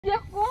You're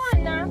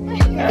gone now. Will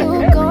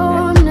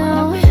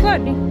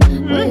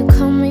you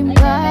call me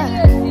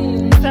back?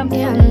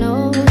 Yeah, I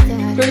know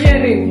that.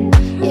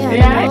 Yeah,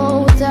 I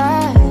know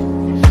that.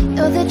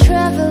 Though the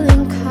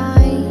traveling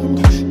kind,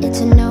 it's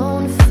a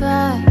known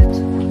fact.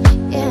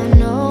 Yeah, I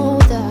know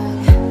that.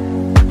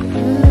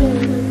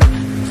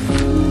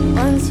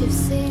 Once you've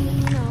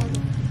seen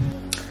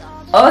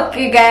all.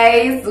 Okay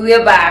guys,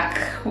 we're back.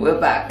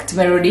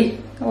 Tumerudi.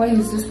 Why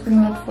is this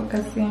thing not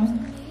focusing?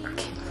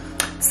 Okay.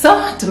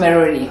 So,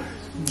 tumerudi.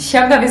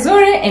 Shaga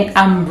vizuri and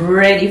I'm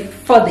ready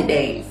for the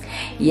day.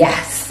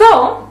 Yeah,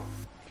 so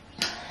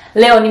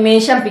leo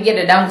nimeshampigia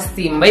dadangu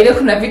simu. By the way,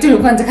 kuna vitu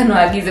nilikuwa nataka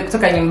niwaagize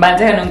kutoka nyumbani.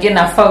 Nataka niongee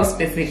na fau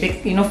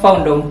specific, fau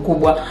ndo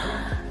mkubwa.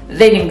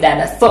 Then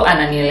mdada, so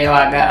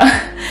ananielewaga.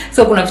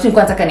 So kuna vitu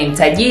nilikuwa nataka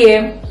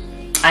nimtajie,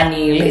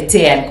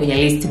 aniletea kwenye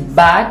list,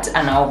 but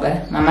anaoga.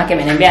 Mamake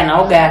ameniambia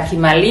anaoga,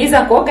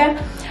 akimaliza kuoga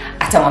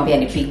atamwambia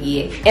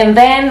nipigie. And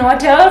then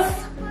what else?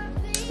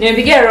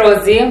 Nimepigia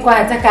Rosie kwa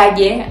nataka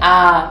aje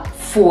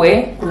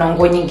afue. Kuna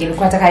nguo nyingi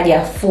nilikuwa nataka aje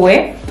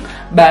afue,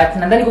 but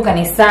nadhani yuko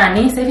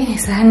kanisani. Sasa hivi ni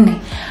saa 4.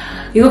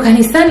 Yuko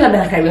kanisani,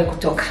 labda anakaribia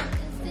kutoka.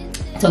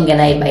 Tuongea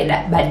naye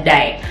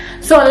baadaye.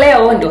 So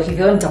leo ndio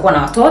hivyo, nitakuwa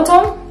na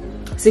watoto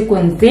siku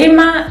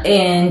nzima,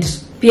 and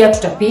pia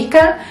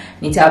tutapika.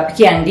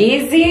 Nitawapikia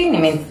ndizi,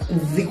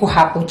 ziko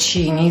hapo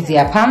chini hizi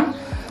hapa.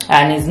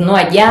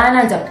 Nizinunua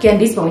jana. Nitapikia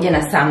ndizi pamoja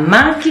na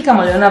samaki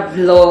kama uliona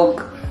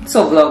vlog.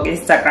 So vlog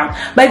Instagram.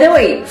 By the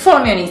way,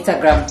 follow me on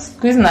Instagram.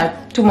 Squeeze na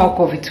tuma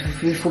huko vitu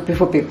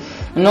fupi.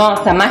 No,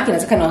 samaki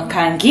nataka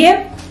niwakaangie.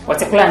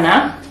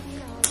 Watakula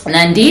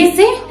na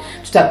ndizi.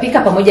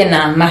 Tutapika pamoja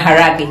na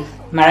maharage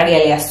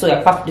yale ya soya,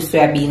 puffed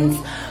soya beans.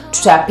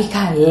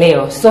 Tutapika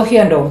leo. So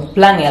hiyo ndo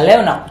plan ya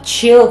leo, na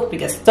kuchill,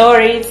 kupiga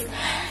stories.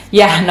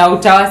 Yeah, na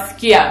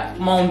utawasikia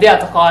maombea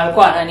atakao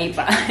walikuwa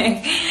wananipa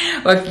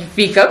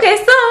wakipika. Okay,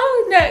 so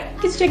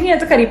kitu kingine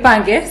nataka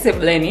nipange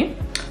sebuleni.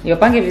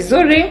 Nipange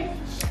vizuri.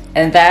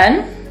 And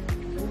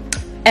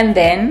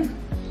then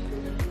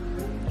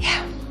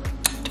yeah,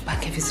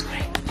 tupange vizuri.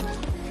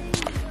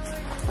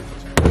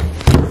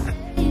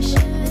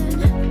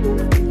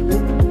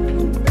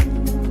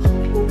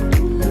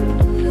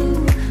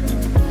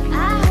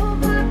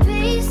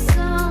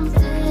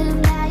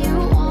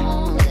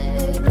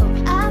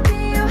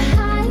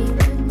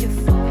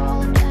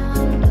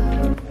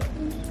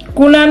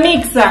 Kuna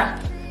mixer.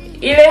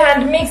 Ile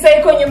hand mixer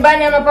iko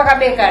nyumbani ama paka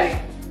bakery?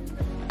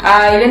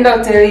 Ilenda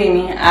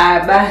hotelini.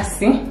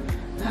 Basi.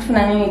 Alafu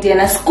na nini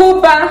tena?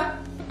 Scooper.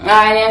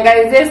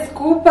 Niangalizie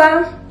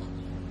scooper.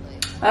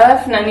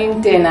 Alafu na nini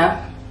tena?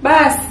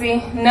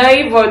 Basi, na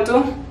hivyo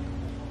tu.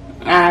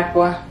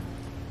 Kwa.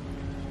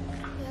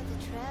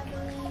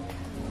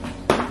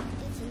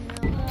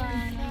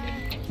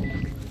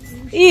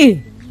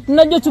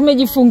 Unajua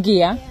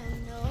tumejifungia.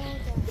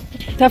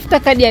 Tafuta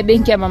kadi ya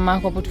benki ya mama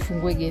yako hapo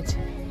tufungue gate.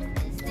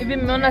 Hivi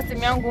mmeona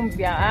simu yangu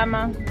mpya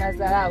ama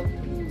nazarau?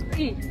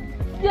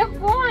 Ya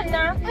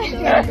kuona.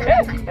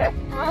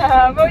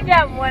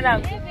 Moja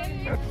mwanangu.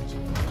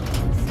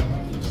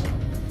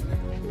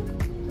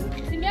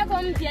 Simu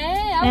yako mpya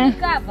au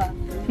cover?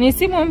 Ni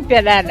simu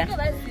mpya dada.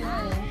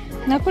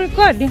 Na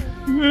kurekodi.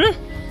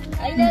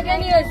 Aina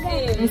gani hiyo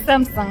simu? Ni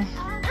Samsung.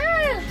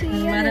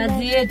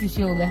 Marazi yetu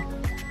shoga.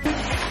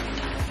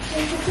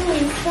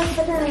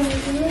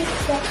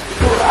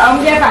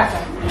 Amja kata.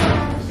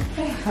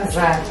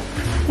 Hazard.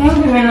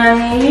 Mungu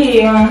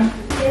menanilio.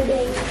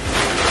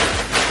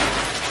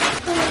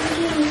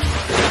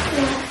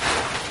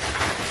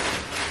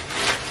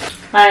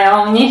 Haya,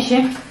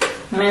 waonyeshe.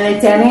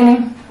 Umeletea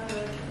nini?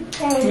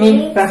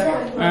 Mixer.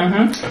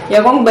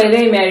 Ya kwangu by the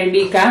way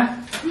imeharibika.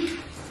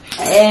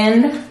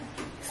 And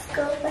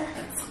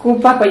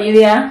scooper kwa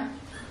ajili ya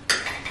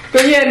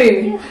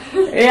nini?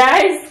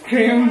 Ice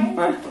cream.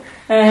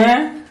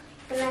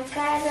 Kuna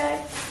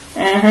carrot.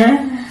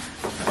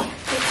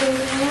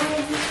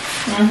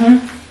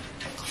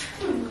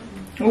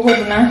 Huko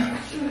kuna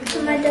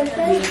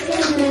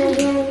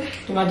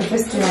Tomato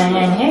paste na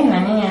nyanya na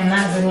nyanya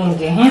nazo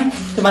nyingi.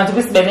 Tomato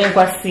paste baadaye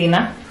kwa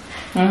sina.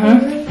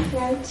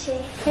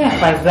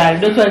 Afadhali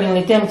Doto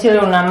aliniletea mchele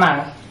una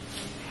manga.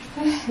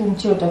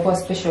 Mchele utakuwa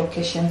special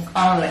occasions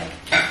only.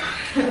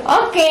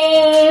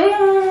 Okay.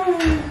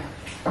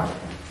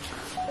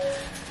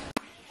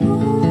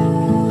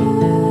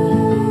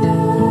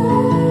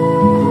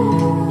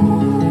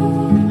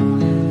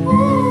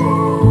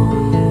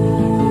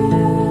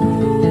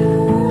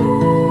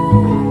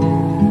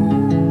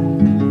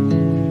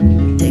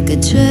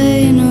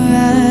 Train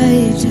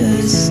ride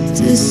just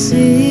to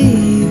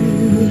see you,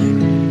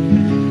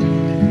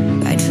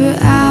 ride for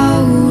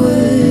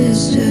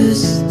hours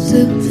just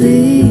to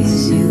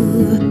please you.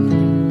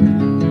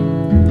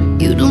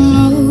 You don't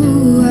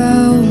know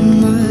how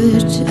much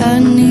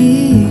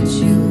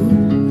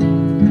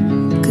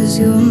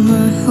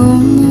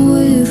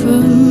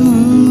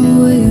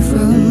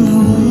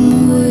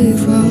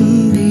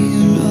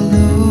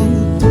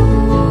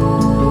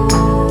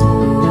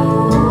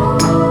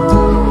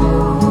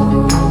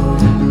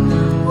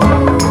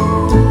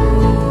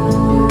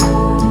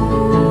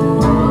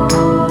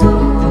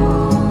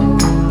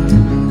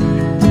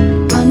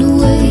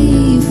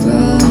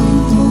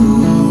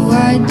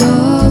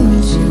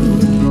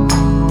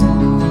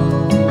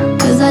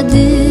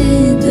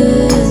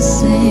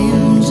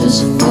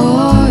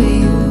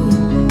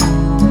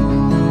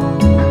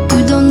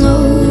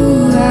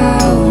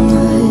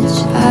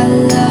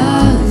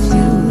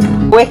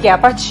tuweke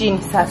hapa chini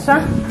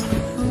sasa.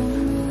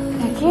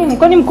 Lakini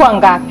kwani mko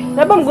ngapi?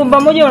 Labda mgomba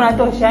mmoja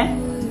unatosha eh?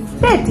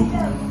 Seti.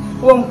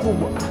 Huo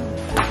mkubwa.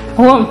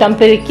 Huo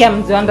mtampelekea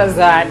mzee wangu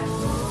zawadi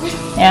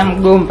ya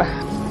mgomba.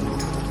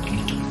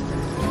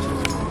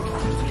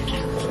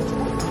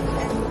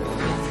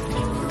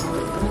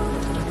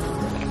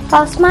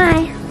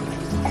 Smile.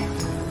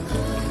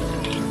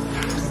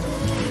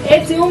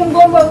 Eti huu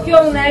mgomba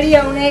ukiwa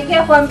unalia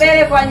unaelekea kwa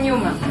mbele kwa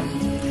nyuma.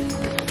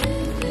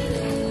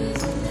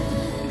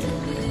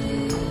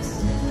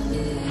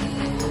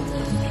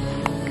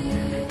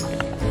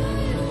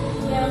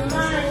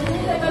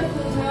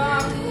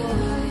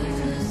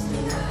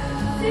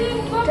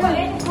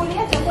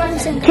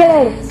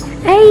 Kelele.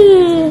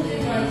 Hey.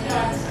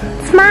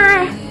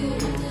 Smile.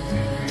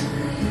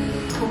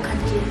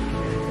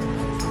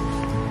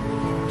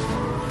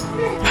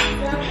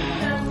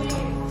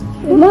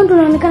 Mbona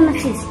tunaonekana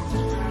sisi?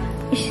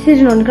 Sisi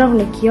tunaonekana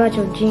kuna kioo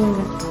cha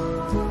ujinga.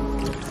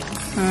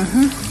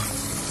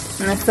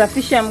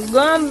 Nasafisha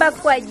mgomba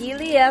kwa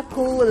ajili ya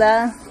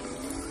kula.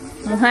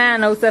 Muhaya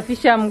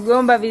anausafisha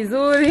mgomba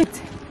vizuri.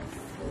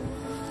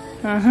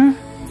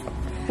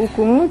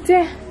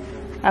 Ukungute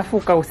afu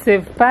kausave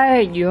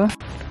pale juu.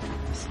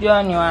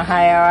 Sijui ni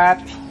wahaya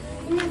wapi.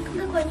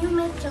 Inakuja kwa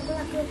nyuma chakula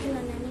kile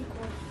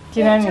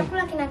Kina nini?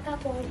 Chakula kinakaa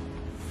kwa huko.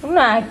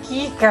 Una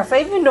hakika sasa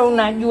hivi ndo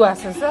unajua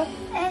sasa.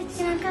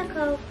 Kinakaa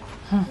kwa huko.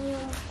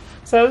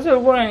 Sasa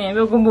ulikuwa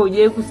unaniambia kwamba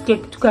hujai kusikia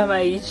kitu kama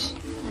hichi.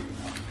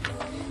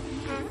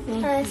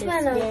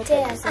 Sasa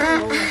naotea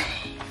sasa.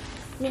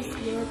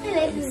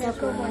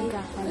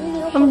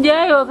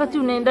 Mjai wakati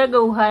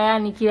unaendaga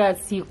uhayani kila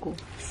siku.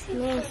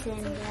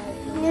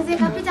 Niweze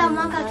kapita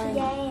mwaka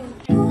tujaenda.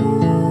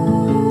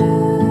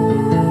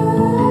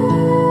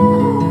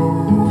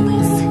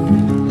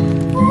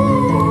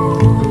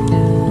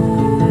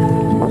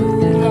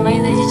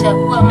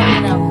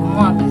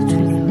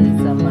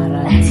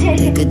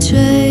 Take a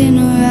train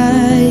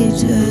ride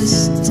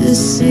just to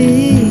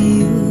see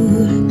you.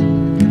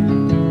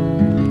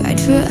 Ride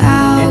for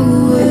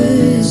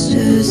hours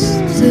just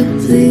to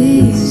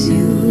please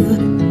you.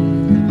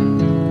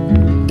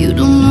 You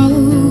don't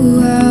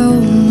know how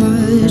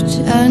much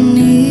I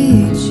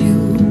need you.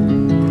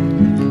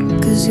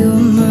 'Cause you're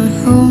my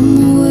home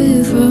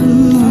away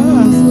from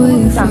home,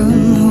 away from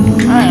home,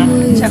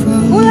 away from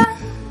Chakula.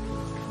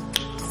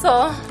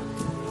 So,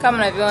 kama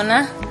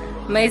mnavyoona,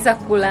 mmeweza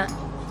kula.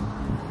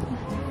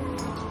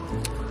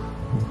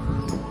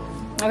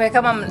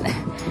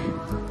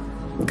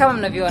 Kama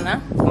mnavyoona,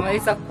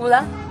 mmeweza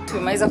kula.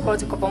 Tumemaliza kula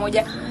tuko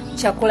pamoja.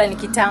 Chakula ni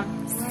kitamu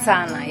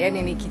sana.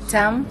 Yaani ni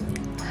kitamu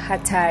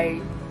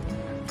hatari.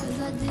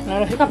 Na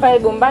unafika pale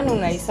gombani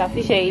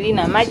unaisafisha ili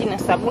na maji na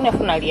sabuni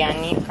afu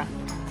unalianika.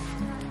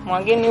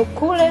 Mwageni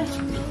ukule.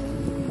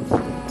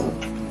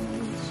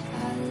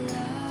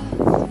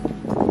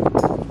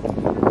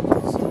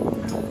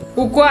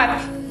 Uko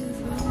wapi?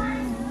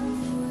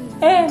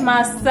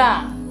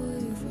 Masa.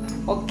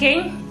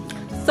 Okay.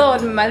 So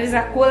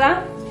nimemaliza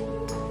kula.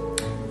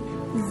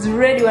 It's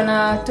ready,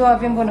 wanatoa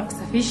vyombo na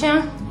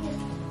kusafisha.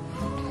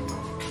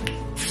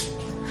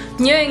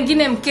 Nyewe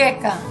wengine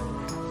mkeka.